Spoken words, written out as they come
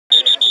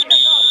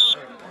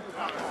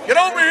Get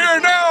over here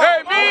now!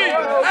 Hey, me!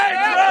 Hey,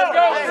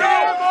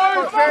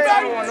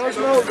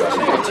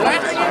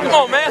 Come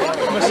on, man.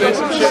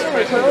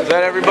 Is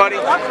that everybody?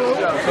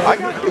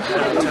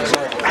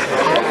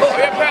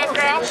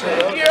 Pascal.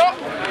 Yeah.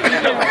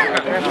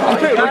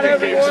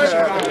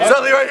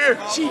 Sully right here.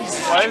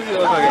 Jeez. Why does he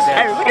look like a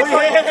dad?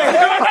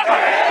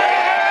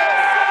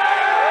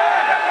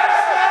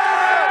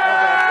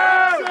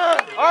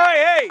 All right,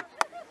 hey,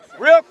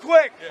 real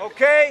quick,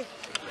 okay?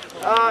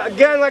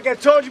 Again, like I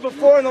told you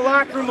before in the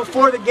locker room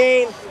before the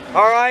game,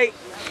 all right?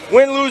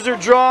 Win, lose, or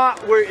draw,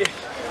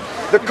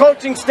 the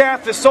coaching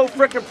staff is so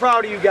freaking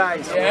proud of you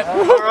guys,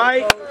 all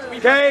right?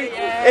 Okay?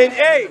 And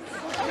hey,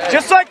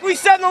 just like we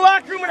said in the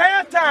locker room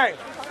at halftime,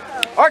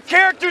 our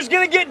character's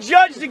going to get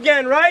judged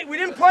again, right? We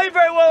didn't play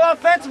very well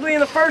offensively in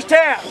the first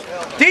half.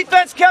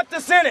 Defense kept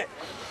us in it.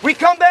 We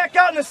come back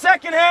out in the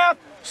second half,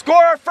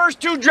 score our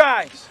first 2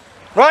 drives,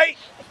 right?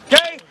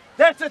 Okay?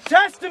 That's a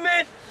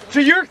testament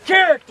to your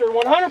character,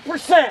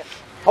 100%,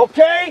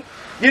 okay?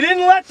 You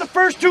didn't let the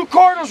first 2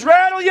 quarters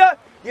rattle you.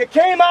 You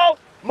came out,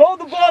 mowed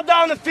the ball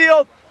down the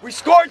field. We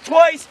scored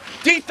twice.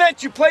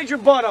 Defense, you played your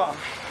butt off,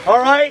 all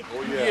right?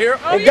 Oh, yeah.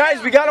 And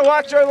guys, we got to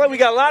watch our line. We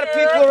got a lot of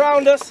people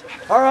around us,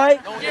 all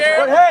right?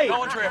 But hey.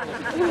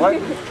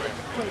 What?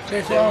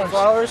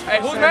 Flowers? Hey,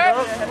 who's mad?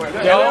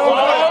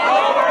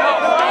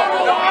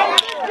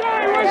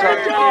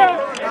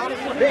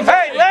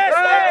 Hey, last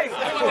thing.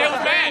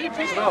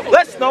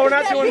 Let's no, we're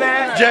not doing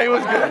that. Jay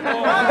was good.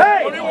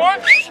 Hey. What do you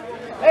want?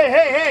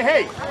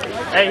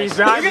 Hey, he's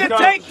not. You're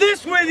gonna take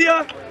this with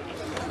you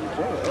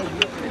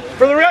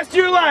for the rest of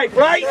your life,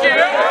 right? Yeah.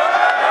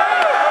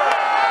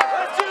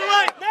 Rest of your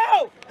life.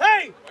 Now,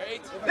 hey,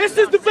 this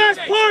is the best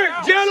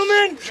part,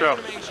 gentlemen. Sure.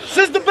 This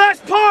is the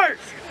best part.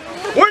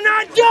 We're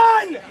not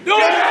done. No.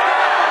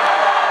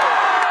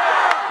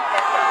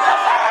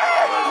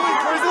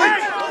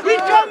 Hey, we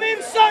come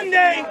in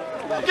Sunday.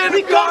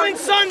 We come in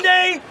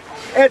Sunday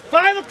at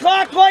 5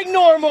 o'clock like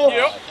normal,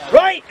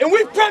 right? And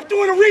we've prepped to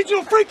win a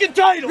regional freaking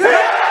title.